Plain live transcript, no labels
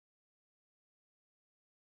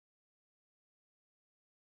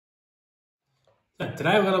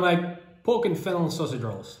Today we're going to make pork and fennel sausage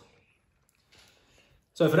rolls.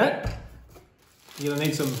 So for that, you're going to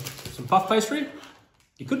need some puff pastry.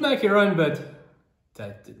 You could make your own, but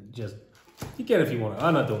you can if you want it.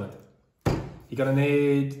 I'm not doing it. You're going to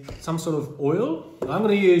need some sort of oil. I'm going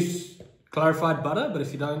to use clarified butter, but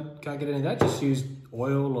if you can't get any of that, just use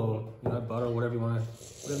oil or butter or whatever you want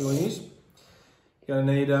to use. You're going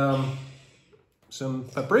to need some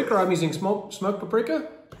paprika. I'm using smoked paprika,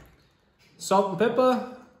 salt and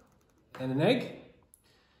pepper, and an egg.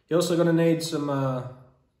 You're also going to need some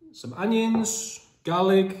onions,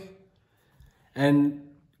 garlic, and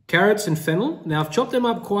carrots and fennel. Now I've chopped them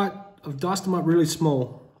up I've diced them up really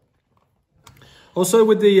small. Also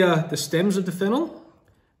with the stems of the fennel,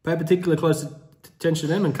 pay particularly close attention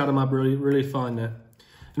to them and cut them up really, really fine there.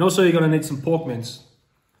 And also you're going to need some pork mince.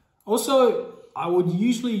 Also, I would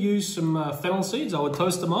usually use some fennel seeds. I would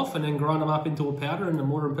toast them off and then grind them up into a powder in a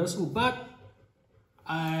mortar and pestle, but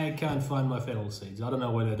I can't find my fennel seeds. I don't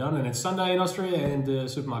know where they're done, and it's Sunday in Austria and the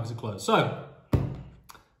supermarkets are closed. So,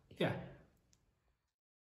 yeah.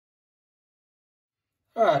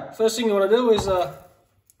 All right, first thing you want to do is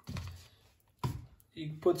you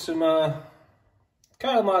put some,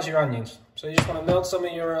 caramelize your onions. So you just want to melt some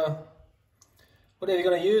of your, whatever you're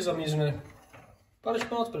going to use. I'm using a butter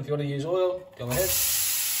schmaltz, but if you want to use oil, go ahead.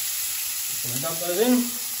 Just going to dump those in.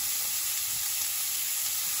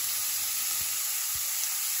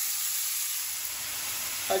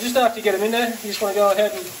 Just after you get them in there, you just want to go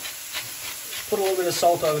ahead and put a little bit of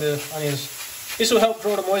salt over the onions. This will help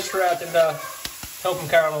draw the moisture out and help them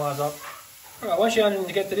caramelize up. Alright, once your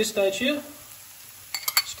onions get to this stage here,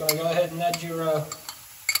 just going to go ahead and add your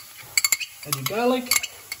garlic.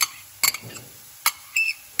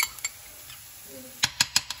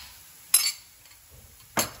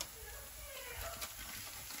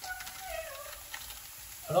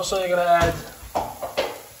 And also you're going to add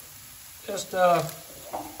just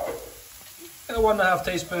 1.5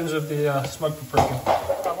 teaspoons of the smoked paprika.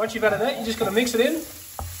 Right, once you've added that, you're just going to mix it in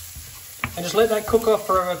and just let that cook off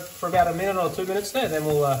for about a minute or 2 minutes there. Then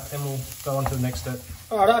we'll go on to the next step.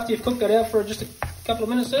 All right, after you've cooked that out for just a couple of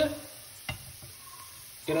minutes there,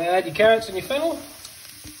 you're going to add your carrots and your fennel.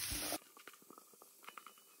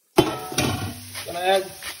 Going to add a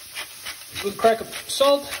good crack of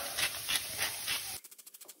salt.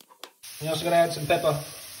 You're also going to add some pepper.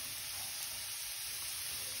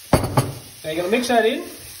 Now you're going to mix that in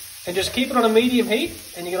and just keep it on a medium heat,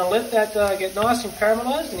 and you're going to let that get nice and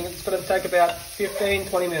caramelized, and it's going to take about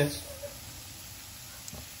 15-20 minutes.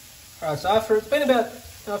 Alright, so after it's been about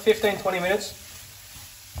 15-20 minutes,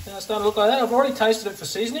 now it's starting to look like that. I've already tasted it for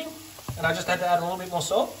seasoning, and I just had to add a little bit more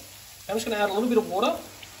salt. I'm just going to add a little bit of water,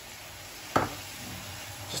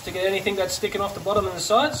 just to get anything that's sticking off the bottom and the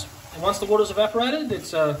sides. And once the water's evaporated,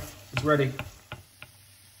 it's ready.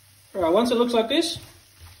 Alright, once it looks like this,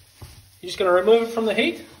 you're just going to remove it from the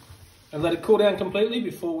heat and let it cool down completely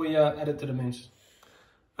before we add it to the mince.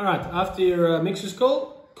 Alright, after your mix is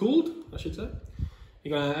cooled, I should say,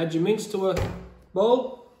 you're going to add your mince to a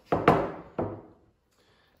bowl, and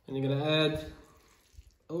you're going to add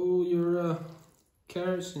all your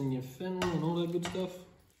carrots and your fennel and all that good stuff.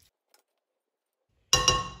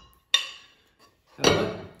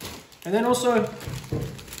 And then also, you're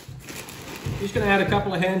just going to add a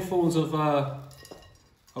couple of handfuls of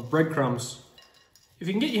breadcrumbs. If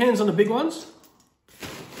you can get your hands on the big ones,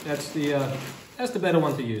 that's the better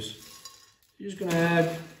one to use. You're just going to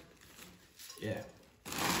add,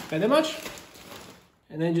 about that much,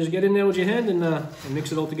 and then just get in there with your hand and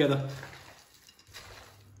mix it all together.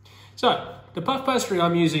 So the puff pastry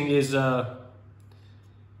I'm using is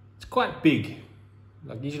it's quite big.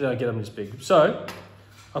 Like usually I don't get them this big. So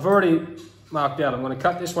I've already marked out. I'm going to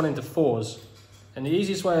cut this one into 4s, and the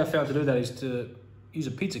easiest way I found to do that is to use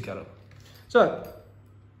a pizza cutter. So,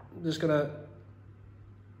 I'm just gonna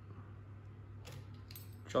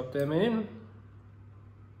chop them in.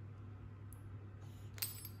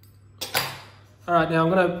 All right, now I'm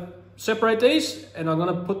gonna separate these, and I'm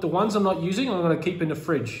gonna put the ones I'm not using, I'm gonna keep in the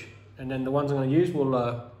fridge. And then the ones I'm gonna use,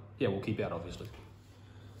 we'll keep out, obviously.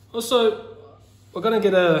 Also, once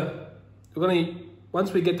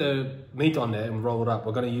we get the meat on there and roll it up,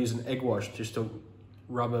 we're gonna use an egg wash just to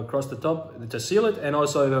rub it across the top to seal it, and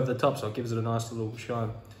also over the top, so it gives it a nice little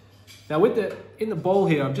shine. Now in the bowl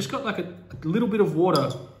here, I've just got like a little bit of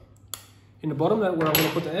water in the bottom where I'm going to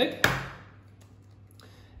put the egg,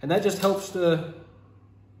 and that just helps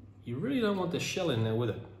you really don't want the shell in there with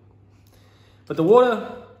it, but the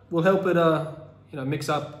water will help it mix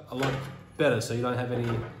up a lot better, so you don't have any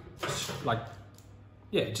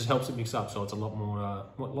it just helps it mix up, so it's a lot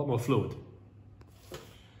more fluid.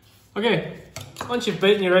 Okay, once you've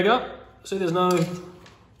beaten your egg up, see there's no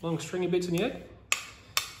long stringy bits in the egg.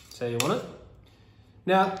 That's how you want it.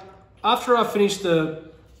 Now, after I finish the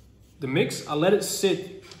mix, I let it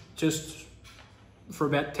sit just for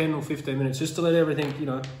about 10 or 15 minutes, just to let everything, you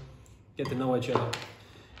know, get to know each other.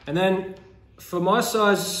 And then for my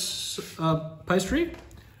size pastry,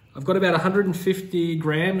 I've got about 150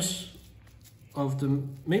 grams of the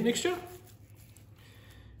meat mixture.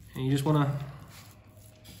 And you just want to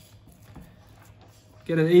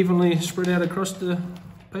get it evenly spread out across the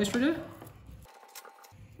pastry there.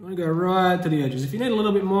 You want to go right to the edges. If you need a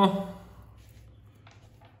little bit more,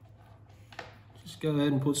 just go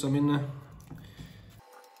ahead and put some in there.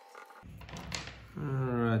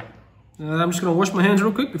 Alright, I'm just going to wash my hands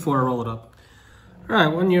real quick before I roll it up.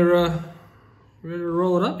 Alright, when you're ready to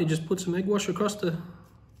roll it up, you just put some egg wash across the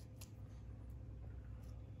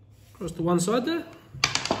one side there.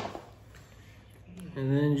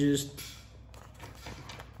 And then just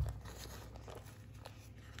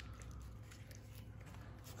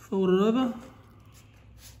fold it over.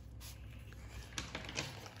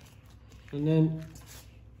 And then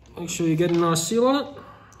make sure you get a nice seal on it.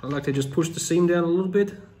 I like to just push the seam down a little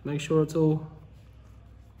bit, make sure it's all,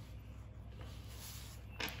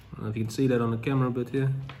 I don't know if you can see that on the camera, but yeah,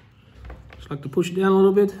 just like to push it down a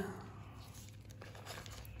little bit.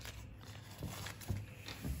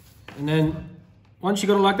 And then once you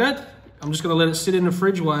got it like that, I'm just going to let it sit in the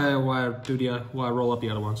fridge while I roll up the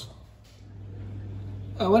other ones.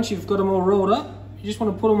 Once you've got them all rolled up, you just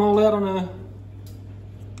want to put them all out on a,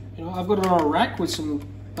 you know, I've got it on a rack with some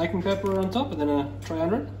baking paper on top and then a tray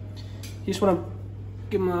under it. You just want to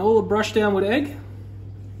give them all a brush down with egg.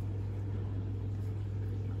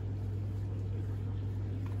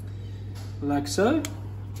 Like so.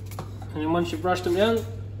 And then once you've brushed them down,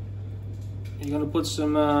 you're going to put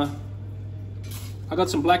some, I got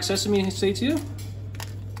some black sesame seeds here. I'm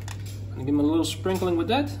going to give them a little sprinkling with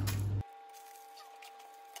that.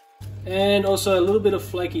 And also a little bit of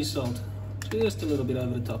flaky salt. Just a little bit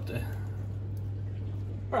over the top there.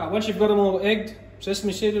 Alright, once you've got them all egged,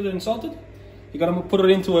 sesame seeded and salted, you've got to put it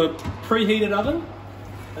into a preheated oven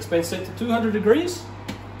that's been set to 200 degrees.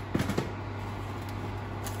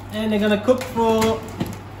 And they're going to cook for,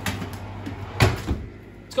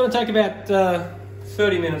 it's going to take about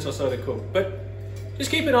 30 minutes or so to cook. But just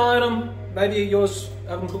keep an eye on them. Maybe yours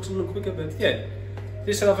oven cooks a little quicker, but yeah,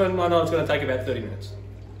 this oven I know it's going to take about 30 minutes.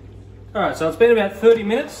 Alright, so it's been about 30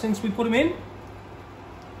 minutes since we put them in.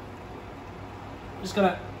 Just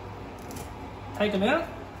gonna take them out.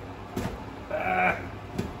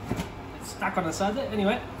 It's stuck on the side there.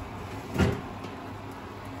 Anyway, I'm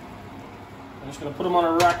just gonna put them on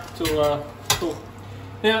a rack to cook.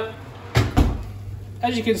 Now,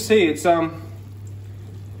 as you can see, it's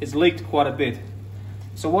leaked quite a bit.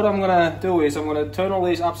 So what I'm gonna do is I'm gonna turn all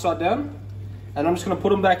these upside down, and I'm just gonna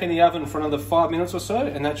put them back in the oven for another 5 minutes or so,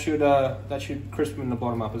 and that should crispen the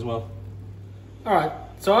bottom up as well. All right.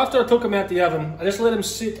 So after I took them out the oven, I just let them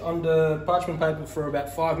sit on the parchment paper for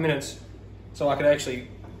about 5 minutes so I could actually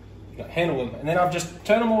handle them. And then I've just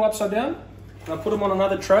turned them all upside down and I put them on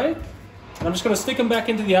another tray. And I'm just going to stick them back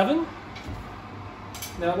into the oven.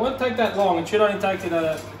 Now it won't take that long. It should only take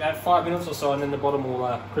about 5 minutes or so, and then the bottom will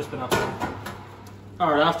crispen up.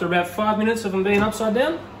 All right, after about 5 minutes of them being upside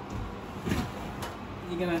down,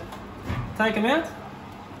 you're going to take them out.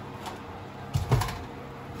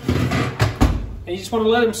 And you just want to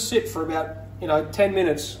let them sit for about, 10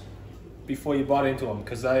 minutes before you bite into them,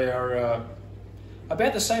 because they are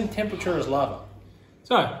about the same temperature as lava.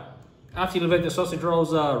 So, after you let the sausage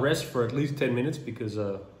rolls rest for at least 10 minutes, because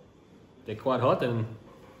they're quite hot and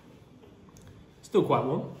still quite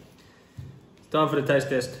warm, it's time for the taste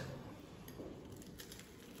test.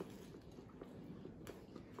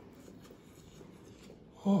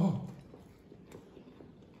 Oh.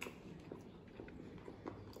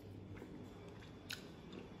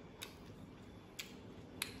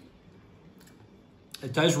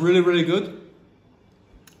 It tastes really, really good,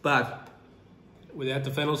 but without the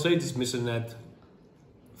fennel seeds, it's missing that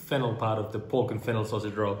fennel part of the pork and fennel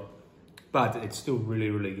sausage roll. But it's still really,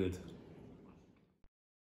 really good.